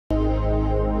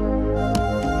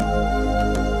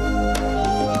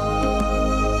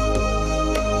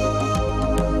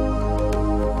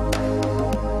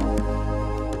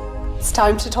It's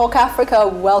time to talk Africa.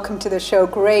 Welcome to the show.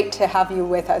 Great to have you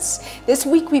with us. This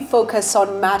week we focus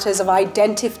on matters of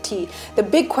identity. The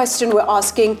big question we're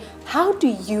asking, how do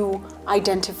you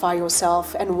identify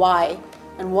yourself and why?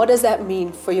 And what does that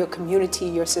mean for your community,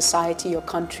 your society, your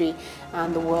country,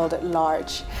 and the world at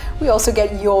large? We also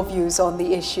get your views on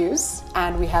the issues,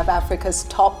 and we have Africa's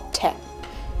top 10.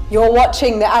 You're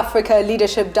watching the Africa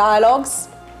Leadership Dialogues.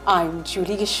 I'm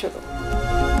Julie Gichuru.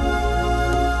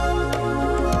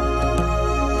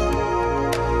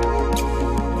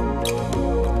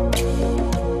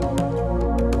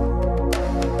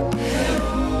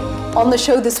 On the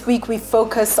show this week, we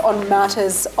focus on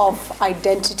matters of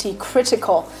identity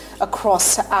critical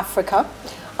across Africa.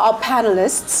 Our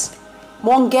panelists,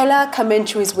 Mongela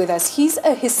Kamenchu is with us. He's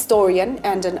a historian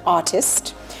and an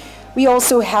artist. We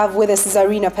also have with us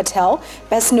Zarina Patel,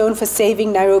 best known for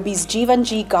saving Nairobi's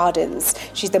Jivanji Gardens.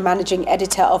 She's the managing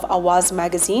editor of Awaz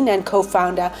magazine and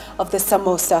co-founder of the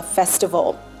Samosa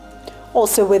Festival.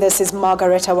 Also with us is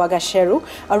Margaretta Gacheru,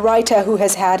 a writer who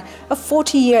has had a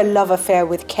 40-year love affair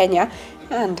with Kenya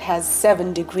and has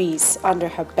 7 degrees under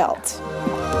her belt.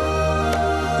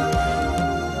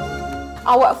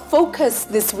 Our focus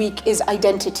this week is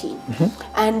identity.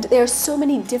 And there are so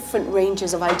many different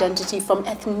ranges of identity, from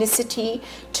ethnicity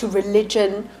to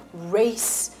religion,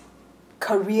 race,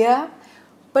 career.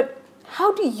 But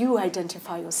how do you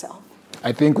identify yourself?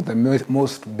 I think the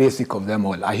most basic of them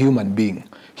all, a human being,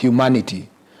 humanity,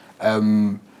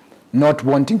 not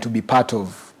wanting to be part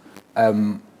of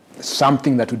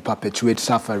something that would perpetuate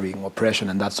suffering,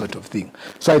 oppression, and that sort of thing.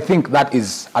 So I think that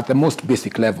is, at the most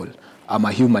basic level, I'm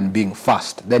a human being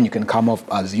first. Then you can come off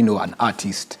as, you know, an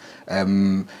artist,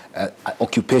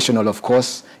 occupational, of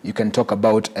course. You can talk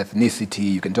about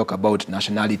ethnicity, you can talk about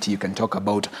nationality, you can talk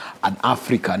about an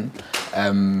African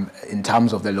in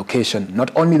terms of the location,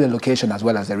 not only the location as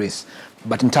well as the race,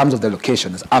 but in terms of the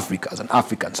location as Africa, as an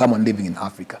African, someone living in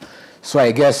Africa. So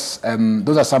I guess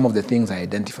those are some of the things I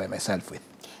identify myself with.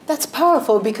 That's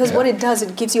powerful, because what it does,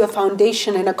 it gives you a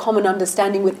foundation and a common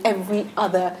understanding with every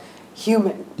other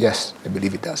human. Yes, I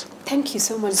believe it does. Thank you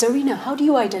so much. Zarina, how do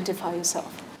you identify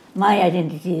yourself? My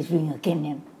identity is being a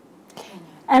Kenyan.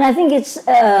 And I think it's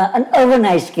an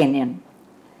urbanized Kenyan.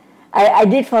 I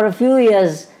did for a few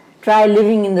years try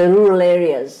living in the rural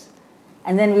areas.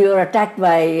 And then we were attacked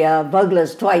by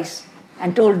burglars twice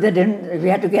and told that we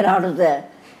had to get out of there.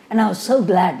 And I was so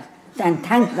glad and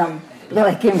thanked them that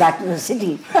I came back to the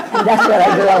city. And that's where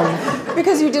I belong.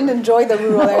 Because you didn't enjoy the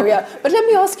rural area. But let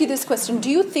me ask you this question. Do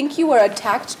you think you were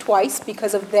attacked twice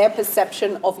because of their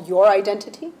perception of your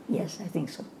identity? Yes, I think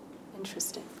so.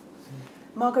 Interesting.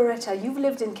 Margaretta, you've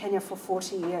lived in Kenya for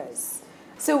 40 years.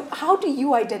 So how do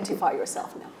you identify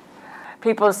yourself now?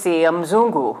 People see a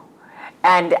Mzungu.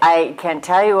 And I can't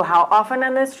tell you how often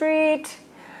on the street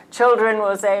children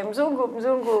will say, Mzungu,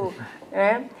 Mzungu.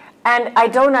 And I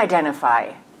don't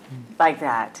identify like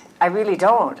that. I really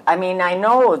don't. I mean, I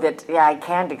know that, I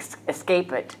can't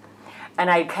escape it. And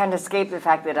I can't escape the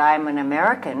fact that I'm an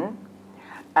American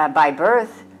by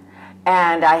birth.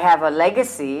 And I have a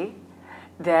legacy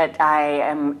that I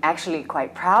am actually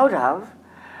quite proud of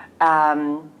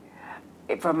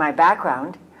from my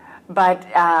background. But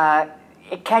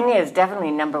Kenya is definitely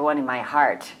 #1 in my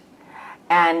heart.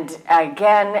 And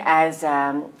again, as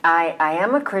I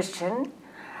am a Christian,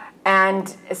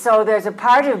 and so there's a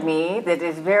part of me that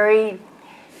is very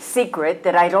secret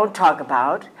that I don't talk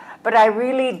about, but I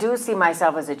really do see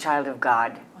myself as a child of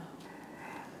God.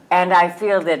 And I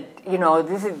feel that, you know,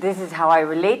 this is how I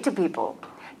relate to people.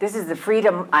 This is the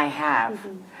freedom I have.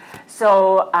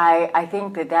 So I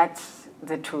think that that's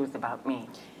the truth about me.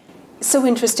 So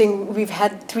interesting. We've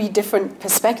had 3 different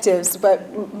perspectives, but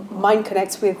mine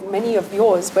connects with many of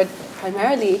yours. But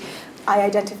primarily, I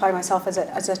identify myself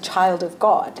as a child of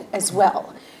God as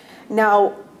well.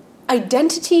 Now,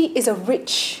 identity is a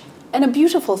rich and a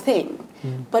beautiful thing,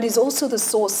 but is also the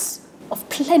source of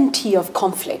plenty of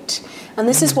conflict. And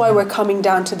this is why we're coming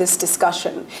down to this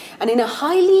discussion. And in a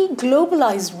highly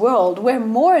globalized world where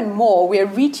more and more we're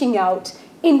reaching out,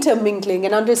 intermingling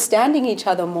and understanding each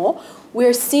other more,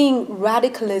 we're seeing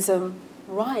radicalism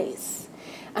rise.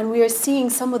 And we are seeing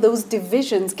some of those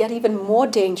divisions get even more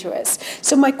dangerous.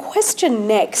 So my question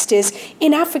next is,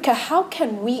 in Africa, how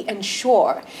can we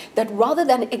ensure that rather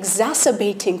than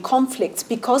exacerbating conflicts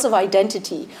because of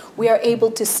identity, we are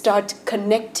able to start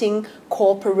connecting,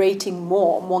 cooperating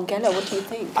more? Mongela, what do you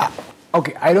think?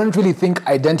 Okay, I don't really think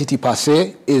identity per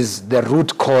se is the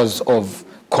root cause of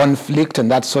conflict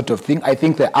and that sort of thing. I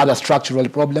think there are other structural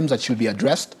problems that should be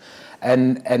addressed.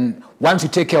 And once you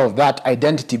take care of that,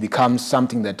 identity becomes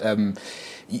something that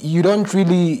you don't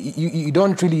really,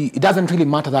 it doesn't really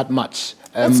matter that much.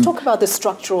 Let's talk about the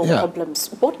structural problems.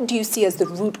 What do you see as the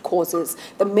root causes,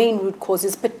 the main root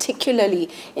causes, particularly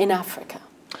in Africa?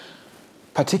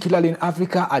 Particularly in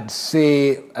Africa, I'd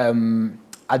say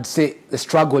the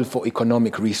struggle for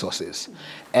economic resources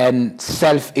and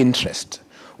self-interest.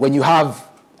 When you have,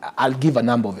 I'll give a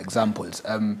number of examples.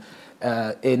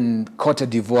 In Cote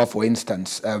d'Ivoire, for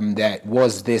instance, there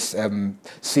was this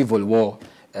civil war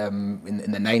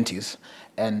in the 90s,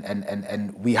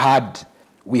 and we had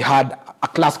a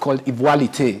class called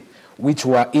Ivoirité, which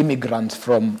were immigrants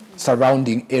from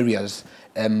surrounding areas,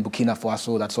 Burkina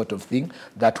Faso, that sort of thing,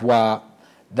 that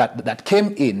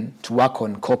came in to work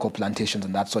on cocoa plantations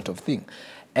and that sort of thing.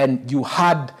 And you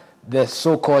had the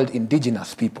so-called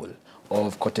indigenous people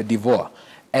of Cote d'Ivoire,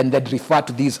 and they'd refer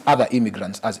to these other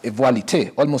immigrants as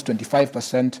Ivoirité, almost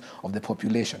 25% of the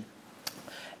population.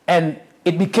 And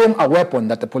it became a weapon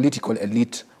that the political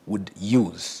elite would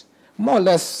use. More or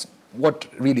less what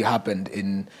really happened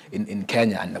in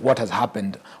Kenya and what has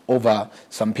happened over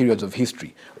some periods of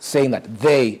history, saying that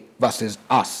they versus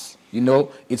us. You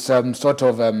know, it's sort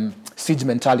of siege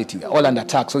mentality. We're all under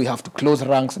attack, so we have to close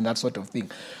ranks and that sort of thing.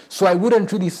 So I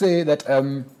wouldn't really say that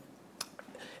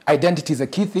identity is a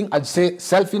key thing. I'd say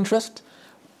self-interest,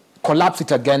 collapse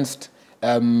it against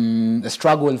the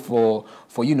struggle for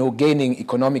gaining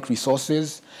economic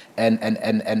resources and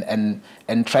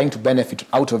trying to benefit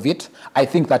out of it. I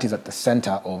think that is at the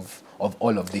center of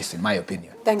all of this, in my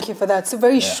opinion. Thank you for that. So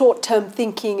very short-term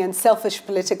thinking and selfish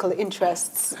political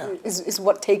interests is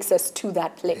what takes us to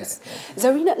that place.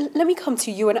 Zarina, let me come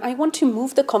to you, and I want to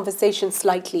move the conversation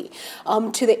slightly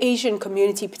to the Asian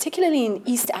community, particularly in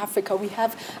East Africa. We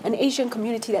have an Asian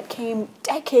community that came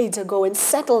decades ago and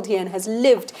settled here and has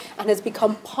lived and has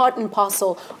become part and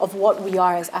parcel of what we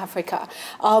are as Africa.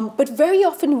 But very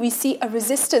often we see a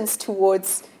resistance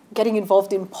towards getting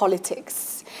involved in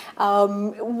politics.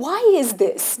 Why is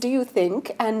this, do you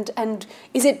think, and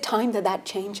is it time that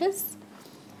changes?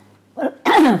 Well,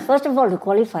 first of all, to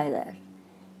qualify that,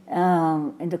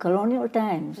 in the colonial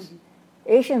times,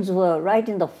 Asians were right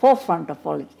in the forefront of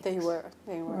politics. They were.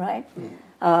 Right?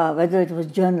 Whether it was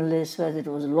journalists, whether it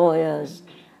was lawyers,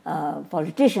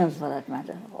 politicians for that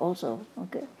matter also.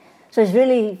 Okay, so it's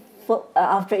really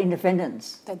after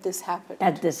independence that this happened.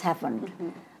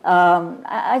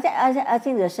 I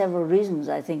think there are several reasons.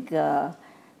 I think,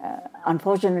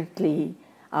 unfortunately,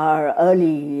 our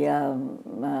early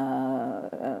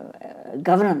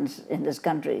governance in this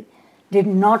country did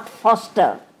not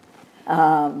foster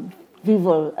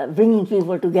bringing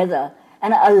people together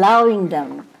and allowing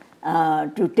them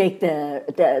to take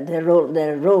their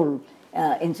role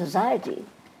in society.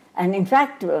 And in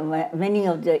fact, many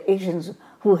of the Asians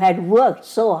who had worked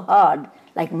so hard,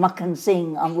 like Makhan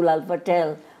Singh, Ambulal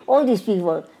Patel, all these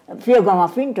people, Fiogama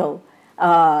Pinto,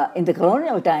 in the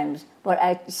colonial times, were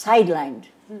sidelined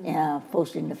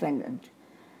post-independent.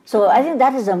 So I think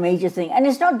that is a major thing. And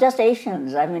it's not just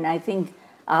Asians. I mean, I think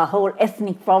our whole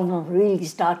ethnic problem really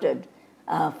started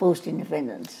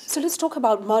post-independence. So let's talk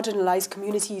about marginalized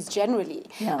communities generally.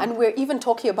 And we're even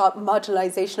talking about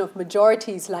marginalization of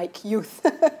majorities like youth,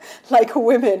 like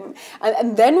women.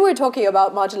 And then we're talking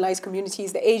about marginalized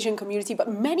communities, the Asian community, but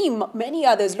many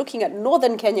others, looking at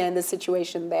northern Kenya and the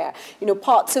situation there,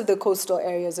 parts of the coastal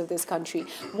areas of this country.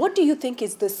 What do you think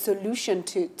is the solution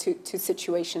to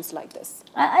situations like this?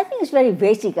 I think it's very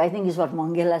basic. I think it's what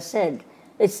Mongela said.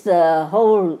 It's the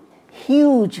whole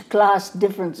huge class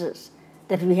differences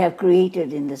that we have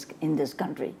created in this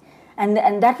country, and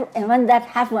when that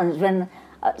happens, when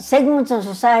segments of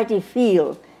society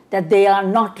feel that they are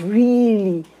not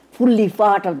really fully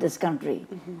part of this country,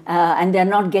 and they're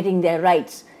not getting their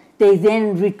rights, they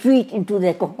then retreat into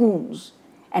their cocoons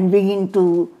and begin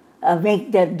to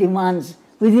make their demands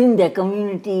within their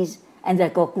communities and their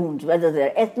cocoons, whether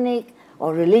they're ethnic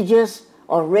or religious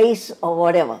or race or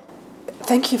whatever.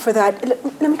 Thank you for that.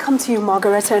 Let me come to you,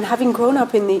 Margaretta. And having grown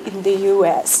up in the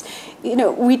US,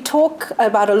 we talk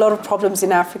about a lot of problems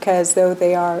in Africa as though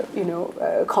they are,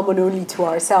 common only to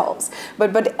ourselves.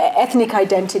 But ethnic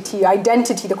identity,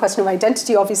 the question of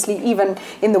identity, obviously, even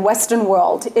in the Western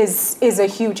world, is a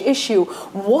huge issue.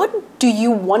 What do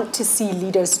you want to see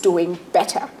leaders doing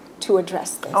better to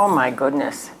address this? Oh my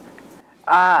goodness.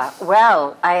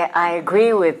 Well, I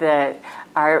agree with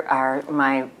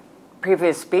my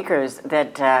previous speakers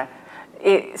that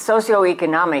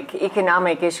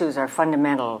economic issues are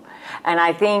fundamental. And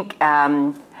I think,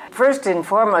 first and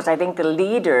foremost, I think the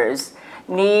leaders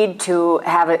need to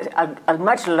have a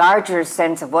much larger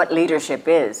sense of what leadership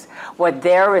is, what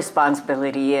their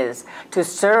responsibility is to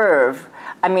serve.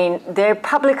 I mean, they're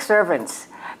public servants.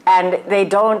 and they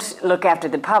don't look after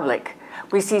the public.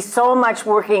 We see so much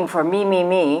working for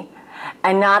me,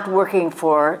 and not working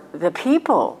for the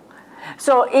people.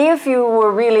 So if you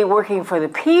were really working for the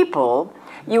people,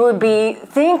 you would be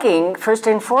thinking, first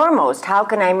and foremost, how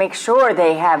can I make sure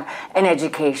they have an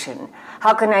education?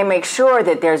 How can I make sure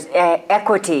that there's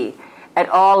equity at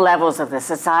all levels of the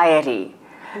society?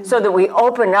 So that we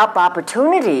open up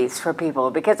opportunities for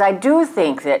people, because I do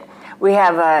think that we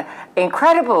have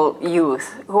incredible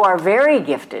youth who are very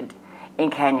gifted in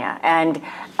Kenya, and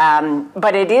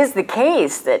but it is the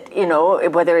case that, you know,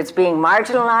 whether it's being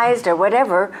marginalized or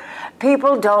whatever,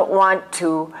 people don't want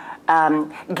to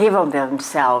give of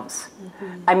themselves.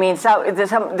 I mean, so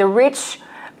the rich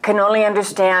can only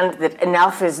understand that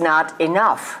enough is not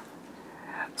enough.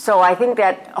 So I think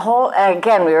that whole,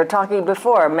 again, we were talking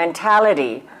before,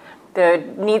 mentality. There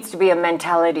needs to be a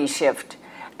mentality shift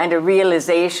and a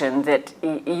realization that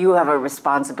you have a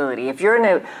responsibility. If you're in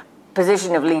a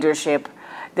position of leadership,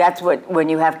 that's when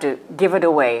you have to give it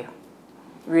away,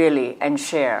 really, and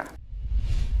share.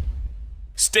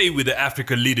 Stay with the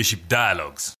Africa Leadership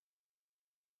Dialogues.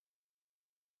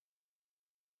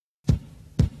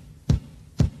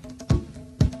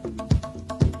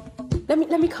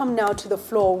 Let me come now to the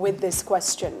floor with this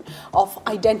question of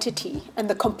identity and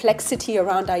the complexity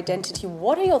around identity.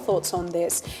 What are your thoughts on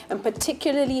this, and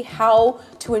particularly how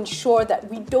to ensure that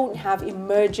we don't have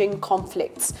emerging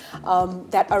conflicts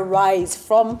that arise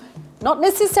from not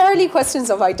necessarily questions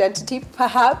of identity,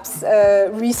 perhaps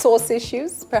resource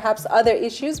issues, perhaps other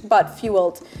issues, but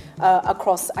fueled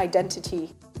across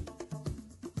identity?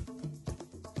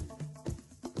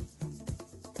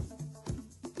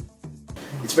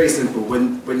 It's very simple.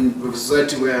 When we're a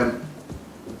society where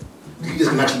leaders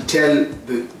can actually tell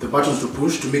the buttons to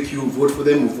push to make you vote for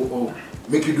them or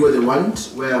make you do what they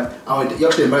want, where you're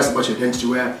actually embarrassed about your identity,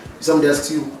 where if somebody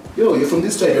asks you, yo, you're from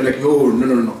this tribe, you're like, yo,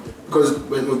 no. Because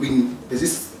there's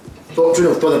this train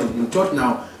of thought that we've been taught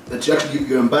now that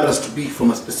you're embarrassed to be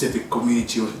from a specific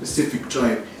community or a specific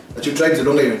tribe. That your tribe is no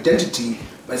longer your identity,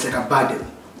 but it's like a burden.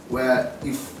 Where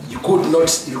if you could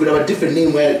have a different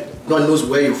name where no one knows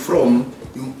where you're from,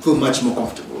 you feel much more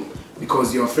comfortable,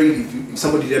 because you're afraid if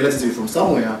somebody realizes you're from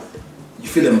somewhere, you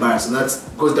feel embarrassed, and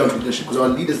that goes down to leadership. Because our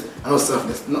leaders are not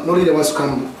selfless. No leader wants to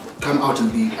come out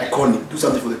and be iconic, do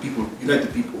something for the people, unite the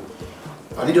people.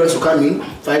 Our leader wants to come in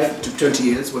 5 to 20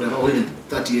 years, whatever, or even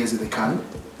 30 years if they can,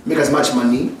 make as much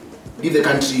money, leave the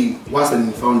country worse than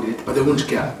we found it, but they won't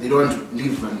care. They don't want to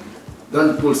leave, and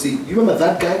then people say, you remember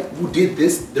that guy who did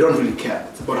this? They don't really care.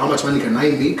 It's about how much money can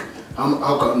I make,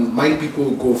 how can my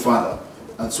people go further.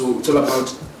 And so it's all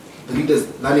about the leaders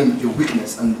learning your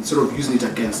weakness and sort of using it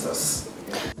against us.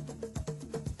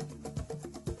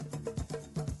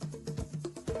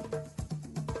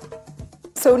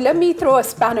 So let me throw a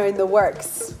spanner in the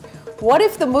works. What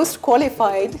if the most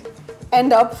qualified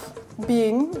end up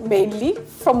being mainly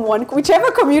from whichever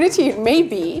community it may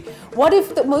be? What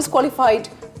if the most qualified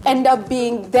end up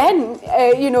being then,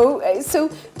 so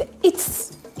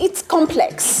it's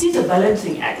complex. It is a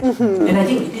balancing act, and I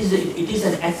think it is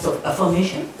an act of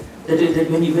affirmation. That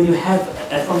when you have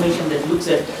affirmation that looks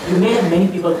at, you may have many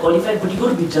people qualified, but you got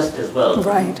to be just as well.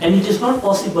 Right. And it is not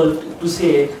possible to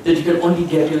say that you can only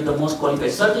get the most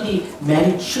qualified. Certainly,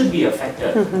 merit should be a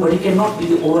factor, but it cannot be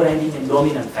the overriding and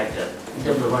dominant factor in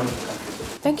terms of running the country.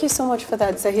 Thank you so much for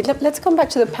that, Zahid. Let's come back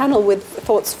to the panel with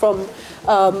thoughts from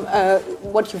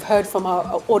what you've heard from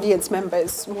our audience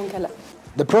members. Mongela.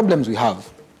 The problems we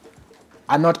have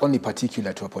are not only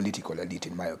particular to a political elite,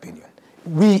 in my opinion.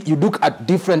 You look at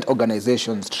different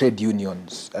organizations, trade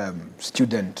unions,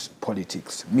 student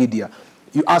politics, media.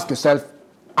 You ask yourself,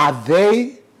 are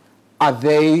they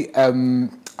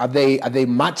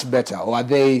much better, or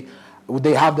would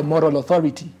they have the moral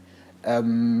authority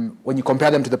when you compare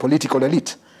them to the political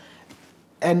elite?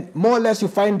 And more or less, you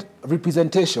find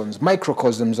representations,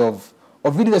 microcosms of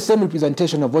really the same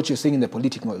representation of what you're seeing in the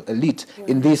political elite,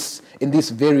 in these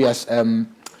various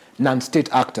non-state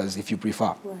actors, if you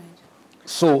prefer. Right.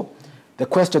 So the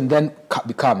question then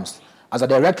becomes, as a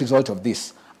direct result of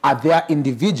this, are there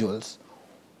individuals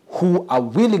who are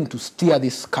willing to steer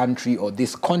this country or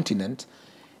this continent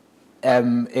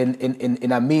in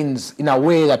a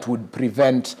way that would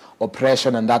prevent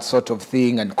oppression and that sort of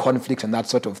thing, and conflict and that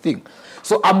sort of thing?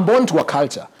 So I'm born to a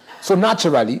culture. So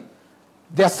naturally,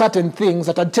 there are certain things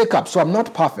that I take up. So I'm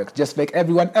not perfect, just like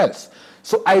everyone else.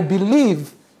 So I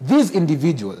believe these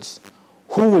individuals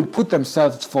who will put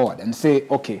themselves forward and say,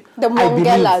 okay, the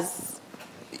Mongelas.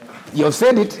 You've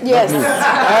said it. Yes.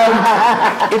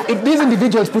 If these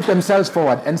individuals put themselves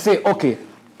forward and say, okay,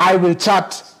 I will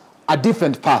chart a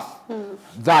different path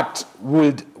that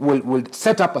would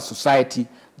set up a society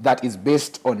that is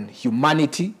based on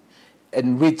humanity,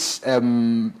 in which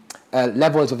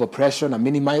levels of oppression are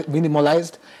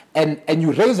minimalized, and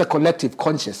you raise a collective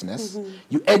consciousness,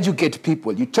 you educate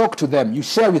people, you talk to them, you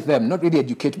share with them, not really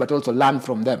educate, but also learn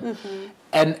from them.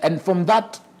 And from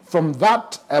that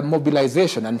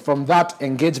mobilization and from that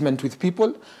engagement with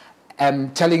people,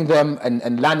 telling them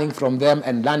and learning from them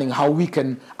and learning how we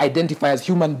can identify as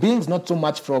human beings, not so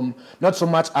much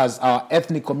as our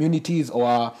ethnic communities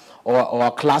or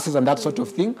our classes and that sort of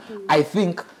thing. I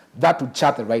think that would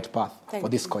chart the right path for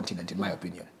this continent, in my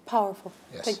opinion. Powerful.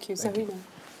 Yes. Thank you, Zarina.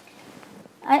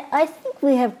 I think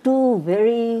we have two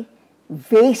very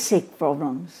basic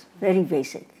problems, very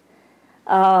basic.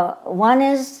 One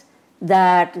is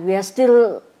that we are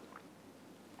still,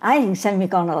 I think,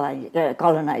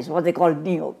 semi-colonized, what they call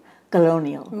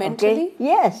neo-colonial. Mentally? Okay?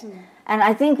 Yes. And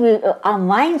I think our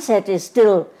mindset is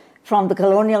still from the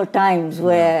colonial times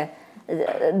where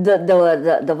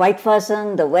the white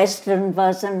person, the Western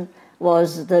person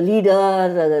was the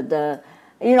leader, the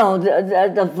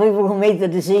people who made the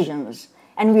decisions,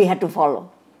 and we had to follow.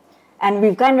 And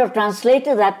we've kind of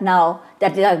translated that now,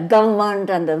 that the government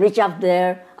and the rich up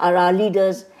there are our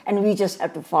leaders, and we just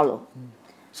have to follow.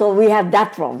 So we have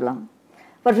that problem.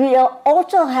 But we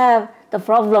also have the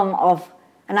problem of,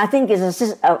 and I think it's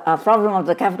a problem of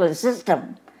the capitalist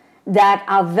system, that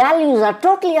our values are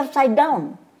totally upside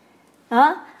down.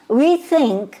 We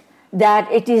think that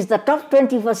it is the top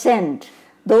 20%,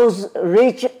 those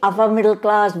rich, upper middle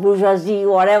class, bourgeoisie,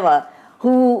 whatever,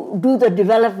 who do the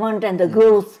development and the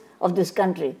growth of this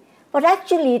country. But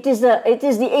actually it is the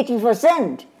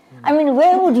 80%. I mean,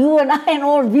 where would you and I and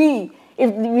all be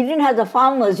if we didn't have the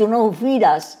farmers, who feed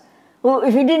us?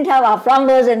 If we didn't have our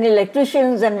plumbers and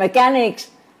electricians and mechanics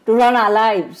to run our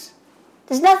lives?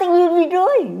 There's nothing we would be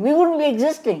doing. We wouldn't be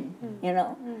existing,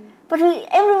 But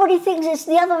everybody thinks it's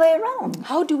the other way around.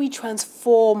 How do we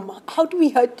transform? How do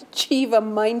we achieve a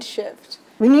mind shift?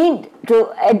 We need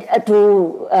to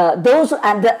those,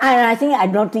 and I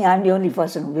don't think I'm the only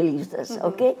person who believes this,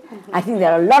 okay? I think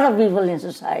there are a lot of people in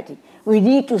society. We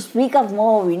need to speak up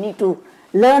more, we need to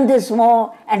learn this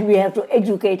more, and we have to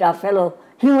educate our fellow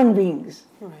human beings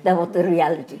about the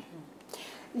reality.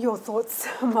 Your thoughts,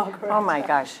 Margaret? Oh my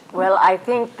gosh. Well, I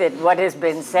think that what has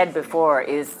been said before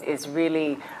is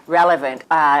really relevant.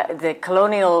 The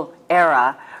colonial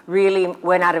era really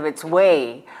went out of its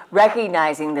way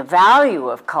recognizing the value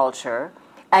of culture,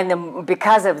 and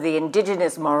because of the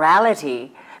indigenous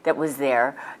morality that was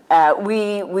there,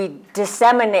 we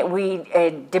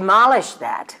demolish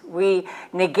that. We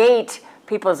negate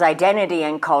people's identity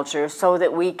and culture so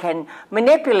that we can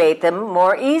manipulate them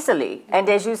more easily. And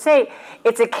as you say,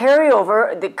 it's a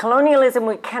carryover. The colonialism,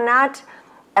 we cannot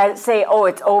say, oh,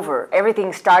 it's over.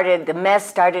 Everything started, the mess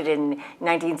started in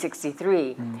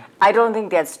 1963. I don't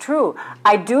think that's true.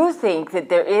 I do think that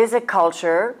there is a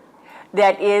culture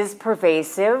that is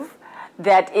pervasive,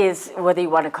 that is, whether you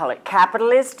want to call it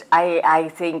capitalist,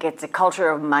 I think it's a culture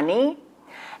of money.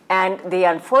 And the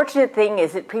unfortunate thing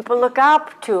is that people look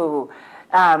up to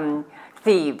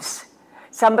thieves,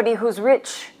 somebody who's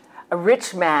rich, a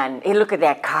rich man. Hey, look at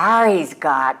that car he's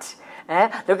got.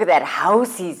 Look at that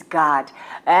house he's got.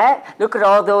 Look at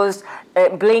all those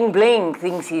bling bling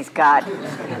things he's got.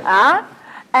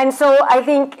 And so I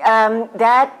think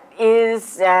that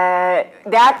is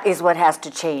what has to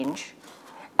change.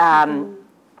 And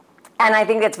I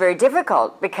think that's very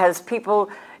difficult because people,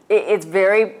 it's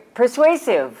very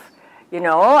persuasive.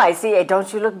 I see, hey,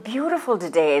 don't you look beautiful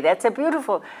today? That's a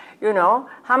beautiful,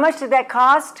 how much did that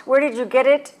cost? Where did you get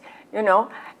it?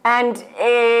 And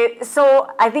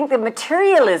so I think the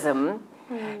materialism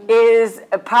is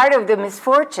a part of the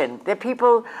misfortune that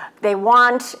people, they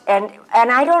want, and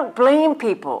I don't blame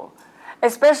people,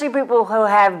 especially people who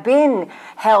have been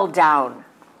held down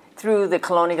through the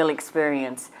colonial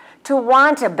experience, to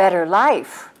want a better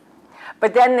life.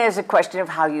 But then there's a question of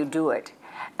how you do it.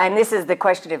 And this is the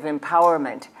question of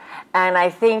empowerment. And I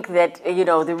think that,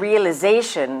 the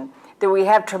realization that we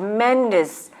have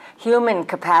tremendous human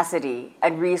capacity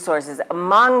and resources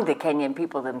among the Kenyan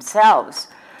people themselves.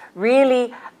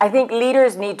 Really, I think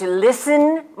leaders need to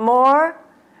listen more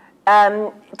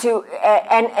and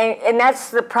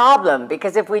that's the problem,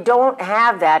 because if we don't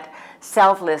have that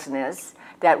selflessness,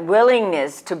 that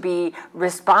willingness to be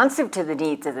responsive to the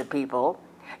needs of the people,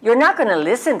 you're not going to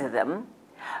listen to them.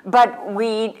 But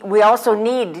we also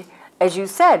need, as you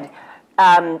said,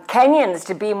 Kenyans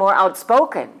to be more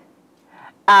outspoken.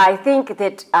 I think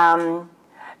that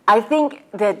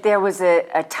there was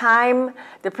a time,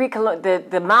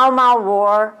 the Mau Mau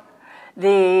War,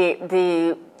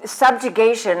 the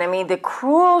subjugation, I mean, the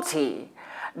cruelty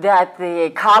that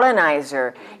the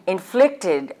colonizer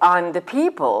inflicted on the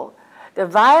people, the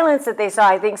violence that they saw,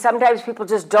 I think sometimes people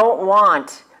just don't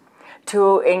want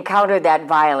to encounter that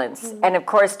violence. Mm-hmm. And of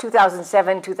course,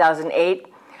 2007, 2008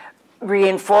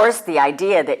 reinforced the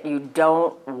idea that you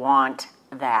don't want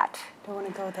that. Don't want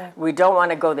to go there. We don't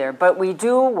want to go there, but we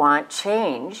do want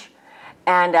change.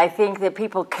 And I think that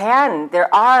people can,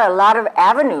 there are a lot of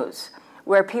avenues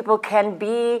where people can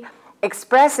be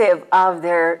expressive of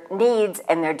their needs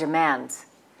and their demands.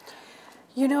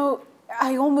 You know,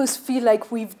 I almost feel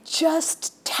like we've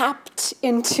just tapped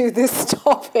into this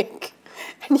topic,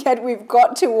 and yet we've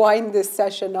got to wind this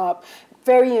session up.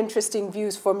 Very interesting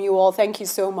views from you all. Thank you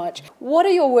so much. What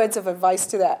are your words of advice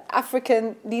to the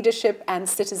African leadership and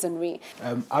citizenry?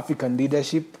 African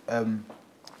leadership,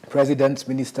 presidents,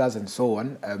 ministers, and so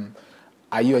on.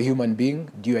 Are you a human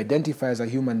being? Do you identify as a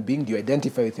human being? Do you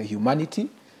identify with your humanity?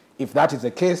 If that is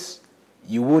the case,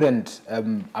 you wouldn't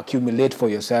accumulate for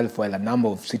yourself while a number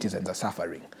of citizens are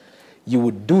suffering. You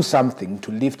would do something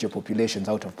to lift your populations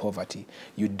out of poverty.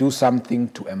 You'd do something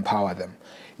to empower them.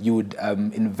 You would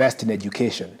invest in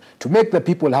education to make the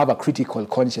people have a critical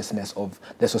consciousness of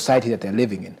the society that they're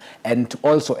living in, and to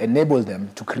also enable them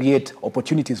to create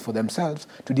opportunities for themselves,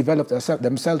 to develop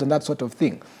themselves and that sort of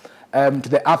thing. To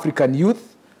the African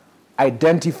youth,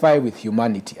 identify with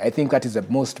humanity. I think that is the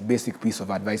most basic piece of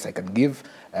advice I can give,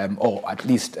 or at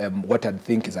least what I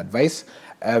think is advice.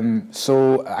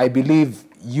 So I believe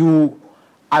you,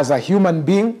 as a human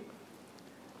being,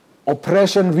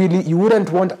 oppression really, you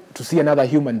wouldn't want to see another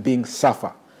human being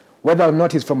suffer, whether or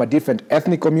not he's from a different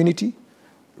ethnic community,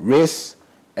 race,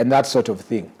 and that sort of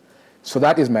thing. So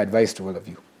that is my advice to all of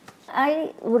you.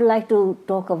 I would like to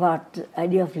talk about the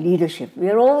idea of leadership. We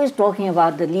are always talking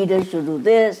about the leaders should do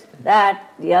this,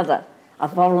 that, the other, a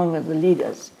problem with the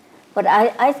leaders. But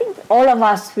I think all of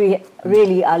us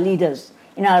really are leaders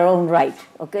in our own right,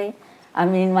 okay? I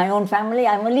mean, in my own family,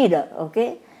 I'm a leader,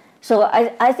 okay? So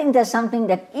I think there's something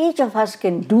that each of us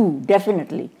can do,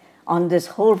 definitely, on this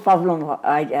whole problem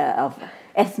of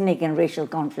ethnic and racial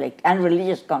conflict and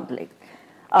religious conflict,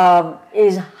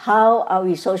 is how are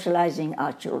we socializing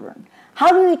our children?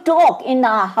 How do we talk in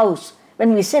our house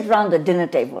when we sit around the dinner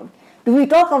table? Do we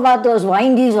talk about those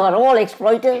Windis who are all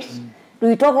exploiters? Do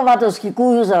we talk about those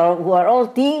Kikuyus who are all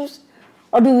thieves?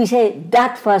 Or do we say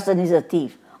that person is a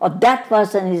thief or that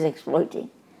person is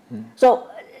exploiting? So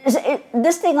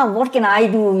this thing of what can I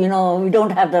do, you know, we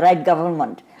don't have the right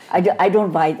government. I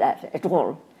don't buy that at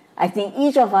all. I think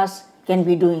each of us can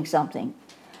be doing something.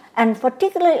 And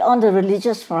particularly on the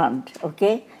religious front,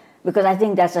 okay, because I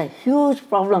think that's a huge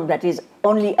problem that is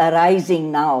only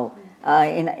arising now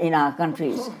in our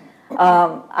countries.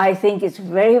 I think it's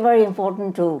very, very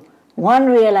important to, one,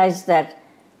 realize that,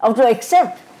 or to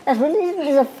accept that religion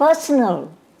is a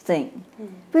personal thing.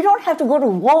 We don't have to go to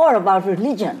war about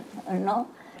religion, you know.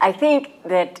 I think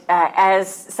that as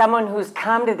someone who's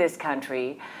come to this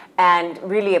country and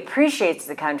really appreciates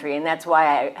the country, and that's why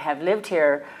I have lived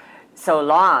here so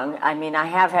long. I mean, I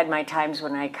have had my times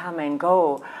when I come and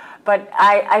go, but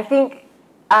I think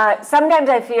sometimes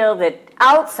I feel that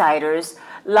outsiders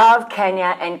love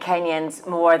Kenya and Kenyans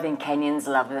more than Kenyans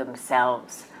love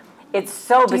themselves. It's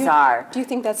so bizarre. Do you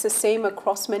think that's the same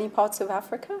across many parts of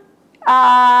Africa?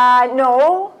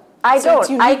 No, I don't. It's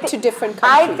unique to different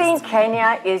countries. I think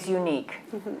Kenya is unique.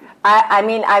 I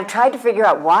mean, I've tried to figure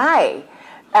out why.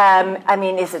 I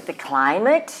mean, is it the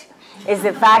climate? Is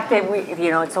the fact that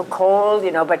it's so cold,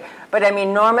 but I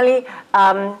mean, normally,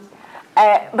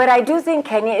 but I do think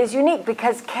Kenya is unique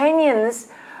because Kenyans,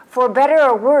 for better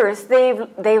or worse, they've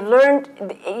learned,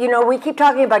 we keep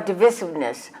talking about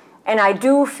divisiveness, and I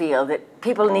do feel that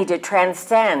people need to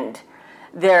transcend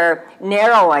their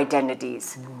narrow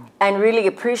identities and really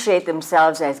appreciate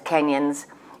themselves as Kenyans,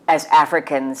 as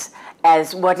Africans,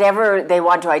 as whatever they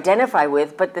want to identify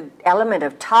with, but the element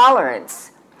of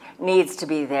tolerance needs to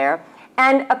be there.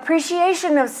 And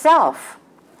appreciation of self.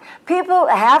 People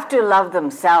have to love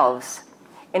themselves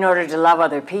in order to love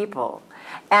other people.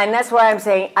 And that's why I'm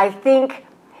saying, I think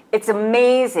it's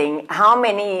amazing how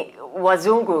many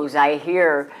Wazungus I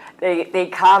hear, they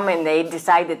come and they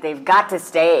decide that they've got to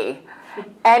stay.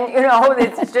 And,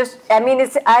 it's just, I mean,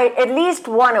 it's at least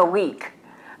one a week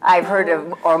I've heard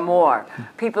of, or more.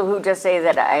 People who just say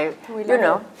that I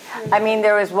mean,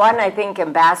 there was one, I think,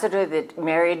 ambassador that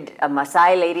married a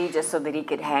Maasai lady just so that he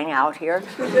could hang out here.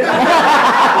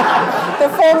 The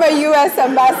former U.S.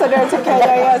 ambassador to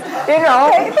Kenya, yes.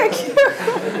 Okay, thank you.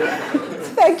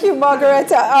 Thank you,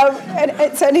 Margaretta. And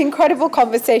it's an incredible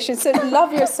conversation. So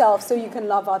love yourself so you can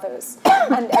love others.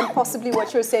 And possibly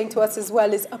what you're saying to us as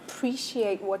well is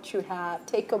appreciate what you have.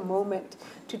 Take a moment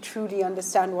to truly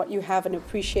understand what you have and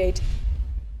appreciate.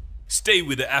 Stay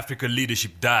with the Africa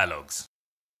Leadership Dialogues.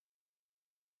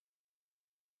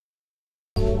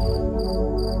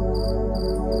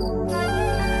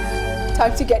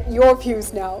 Time to get your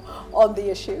views now on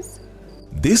the issues.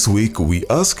 This week we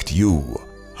asked you,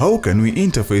 how can we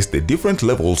interface the different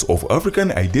levels of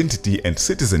African identity and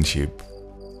citizenship?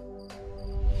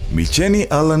 Micheni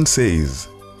Allen says,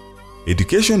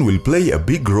 education will play a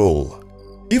big role.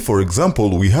 If, for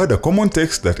example, we had a common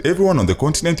text that everyone on the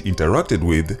continent interacted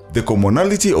with, the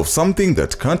commonality of something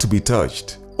that can't be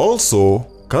touched. Also,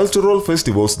 cultural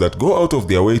festivals that go out of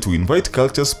their way to invite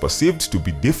cultures perceived to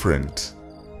be different.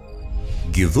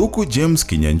 Githuku James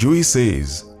Kinyanjui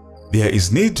says, there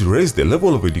is need to raise the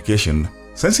level of education,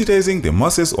 sensitizing the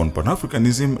masses on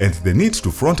Pan-Africanism and the need to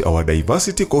front our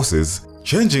diversity causes,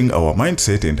 changing our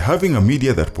mindset and having a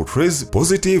media that portrays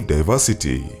positive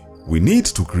diversity. We need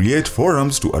to create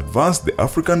forums to advance the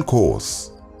African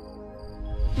cause.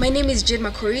 My name is Jade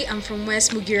Makori. I'm from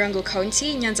West Mugirango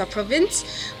County, Nyanza Province.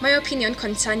 My opinion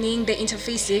concerning the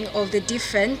interfacing of the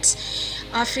different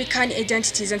African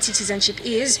identities and citizenship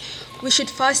is we should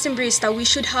first embrace that we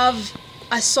should have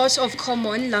a sort of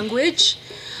common language,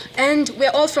 and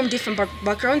we're all from different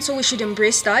backgrounds, so we should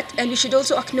embrace that, and we should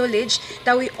also acknowledge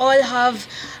that we all have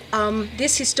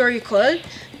this historical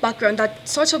background that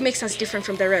sort of makes us different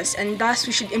from the rest, and thus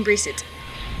we should embrace it.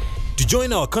 To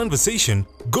join our conversation,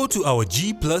 go to our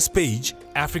G+ page,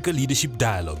 Africa Leadership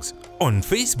Dialogues, on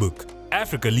Facebook,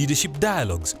 Africa Leadership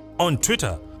Dialogues, on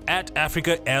Twitter,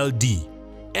 @AfricaLD,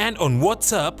 and on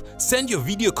WhatsApp, send your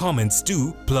video comments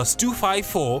to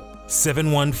 +254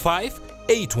 715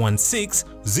 816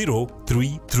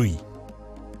 033.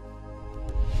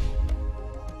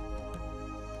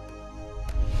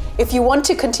 If you want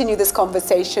to continue this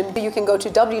conversation, you can go to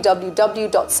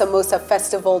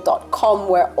www.samosafestival.com,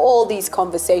 where all these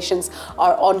conversations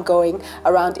are ongoing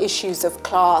around issues of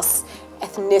class,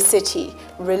 ethnicity,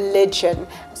 religion,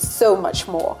 so much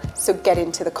more. So get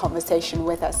into the conversation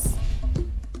with us.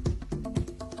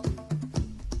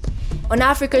 On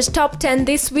Africa's Top 10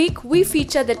 this week, we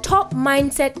feature the top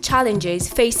mindset challenges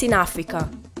facing Africa.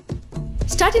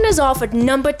 Starting us off at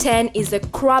number 10 is the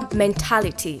crab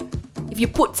mentality. If you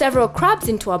put several crabs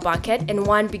into a bucket and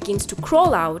one begins to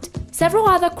crawl out, several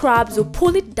other crabs will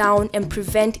pull it down and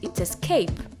prevent its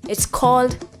escape. It's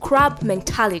called crab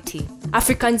mentality.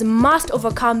 Africans must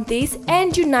overcome this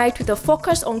and unite with a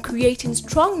focus on creating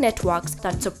strong networks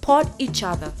that support each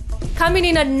other. Coming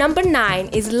in at number 9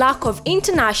 is lack of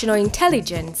international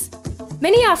intelligence.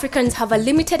 Many Africans have a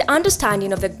limited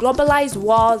understanding of the globalized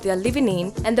world they are living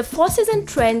in and the forces and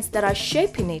trends that are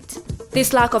shaping it.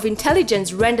 This lack of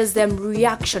intelligence renders them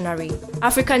reactionary.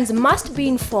 Africans must be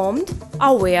informed,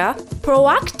 aware,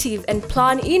 proactive, and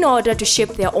plan in order to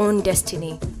shape their own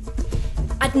destiny.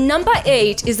 At number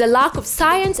 8 is the lack of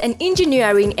science and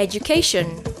engineering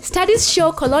education. Studies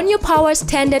show colonial powers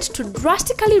tended to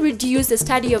drastically reduce the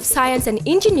study of science and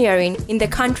engineering in the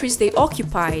countries they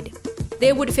occupied.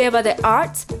 They would favor the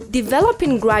arts,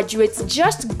 developing graduates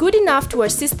just good enough to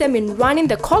assist them in running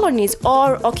the colonies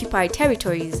or occupied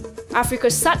territories. Africa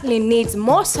certainly needs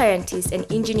more scientists and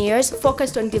engineers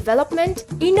focused on development,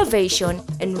 innovation,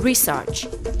 and research.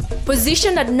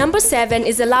 Positioned at number 7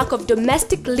 is a lack of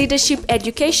domestic leadership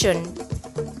education.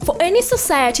 For any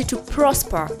society to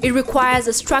prosper, it requires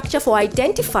a structure for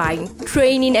identifying,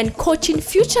 training, and coaching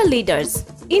future leaders.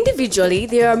 Individually,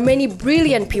 there are many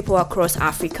brilliant people across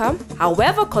Africa.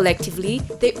 However, collectively,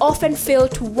 they often fail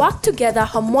to work together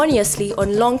harmoniously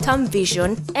on long-term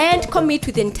vision and commit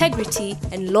with integrity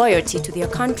and loyalty to their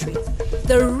country.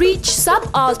 The rich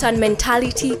subaltern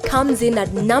mentality comes in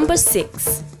at number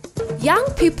 6. Young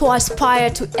people aspire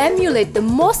to emulate the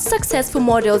most successful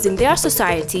models in their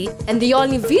society, and the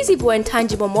only visible and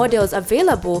tangible models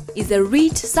available is the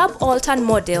rich subaltern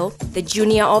model, the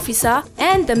junior officer,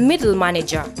 and the middle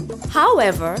manager.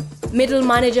 However, middle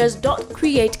managers don't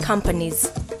create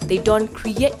companies. They don't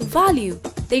create value.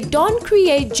 They don't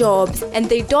create jobs, and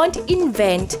they don't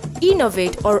invent,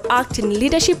 innovate, or act in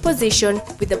leadership position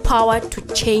with the power to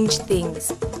change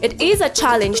things. It is a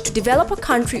challenge to develop a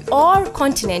country or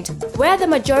continent where the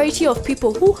majority of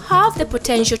people who have the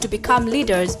potential to become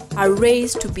leaders are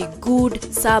raised to be good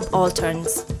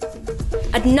subalterns.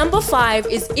 At number 5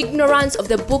 is ignorance of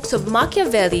the books of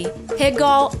Machiavelli,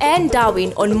 Hegel, and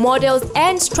Darwin on models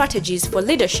and strategies for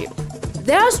leadership.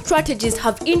 Their strategies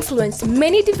have influenced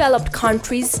many developed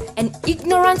countries, and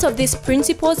ignorance of these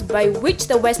principles by which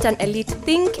the Western elite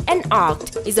think and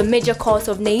act is a major cause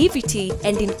of naivety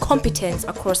and incompetence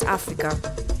across Africa.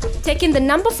 Taking the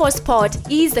number 4 spot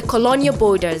is the colonial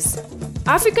borders.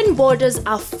 African borders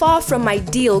are far from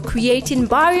ideal, creating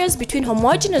barriers between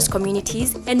homogeneous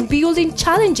communities and building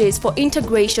challenges for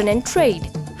integration and trade.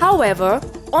 However,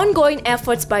 ongoing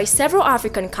efforts by several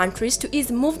African countries to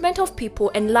ease movement of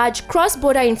people and large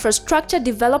cross-border infrastructure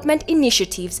development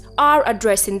initiatives are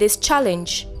addressing this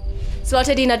challenge.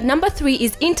 Slotted in at number 3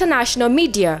 is international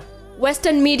media.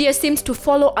 Western media seems to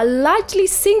follow a largely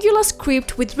singular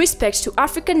script with respect to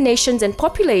African nations and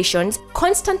populations,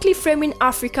 constantly framing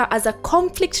Africa as a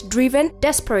conflict-driven,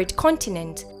 desperate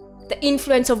continent. The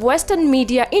influence of Western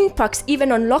media impacts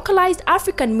even on localized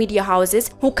African media houses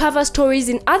who cover stories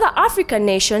in other African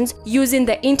nations using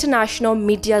the international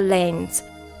media lens.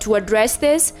 To address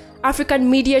this, African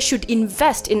media should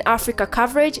invest in Africa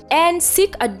coverage and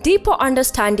seek a deeper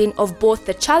understanding of both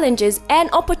the challenges and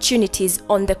opportunities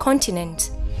on the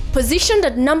continent. Positioned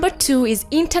at number 2 is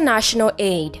international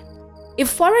aid. If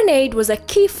foreign aid was a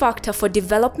key factor for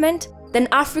development, then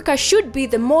Africa should be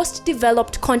the most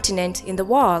developed continent in the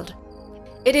world.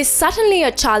 It is certainly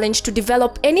a challenge to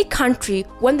develop any country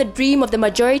when the dream of the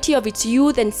majority of its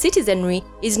youth and citizenry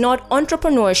is not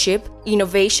entrepreneurship,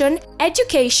 innovation,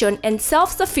 education, and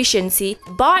self-sufficiency,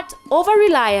 but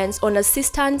over-reliance on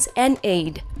assistance and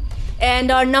aid. And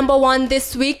our number 1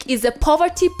 this week is the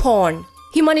poverty porn.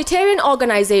 Humanitarian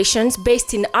organizations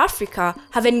based in Africa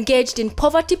have engaged in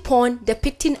poverty porn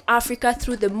depicting Africa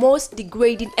through the most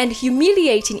degrading and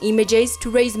humiliating images to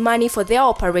raise money for their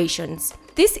operations.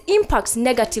 This impacts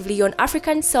negatively on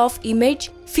African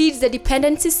self-image, feeds the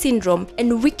dependency syndrome,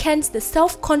 and weakens the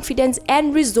self-confidence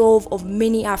and resolve of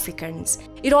many Africans.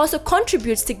 It also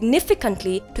contributes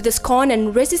significantly to the scorn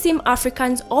and racism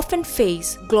Africans often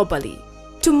face globally.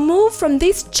 To move from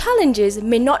these challenges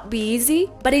may not be easy,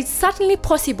 but it's certainly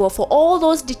possible for all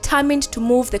those determined to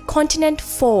move the continent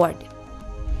forward.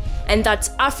 And that's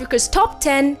Africa's Top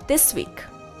 10 this week.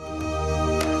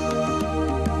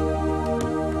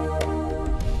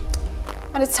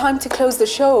 And it's time to close the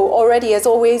show. Already, as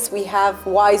always, we have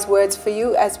wise words for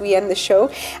you as we end the show.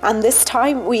 And this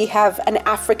time we have an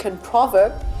African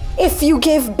proverb. If you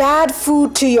give bad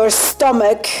food to your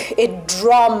stomach, it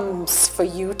drums for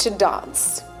you to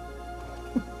dance.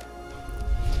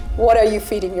 What are you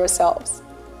feeding yourselves?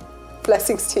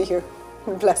 Blessings to you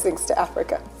and blessings to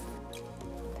Africa.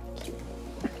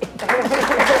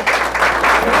 Thank you.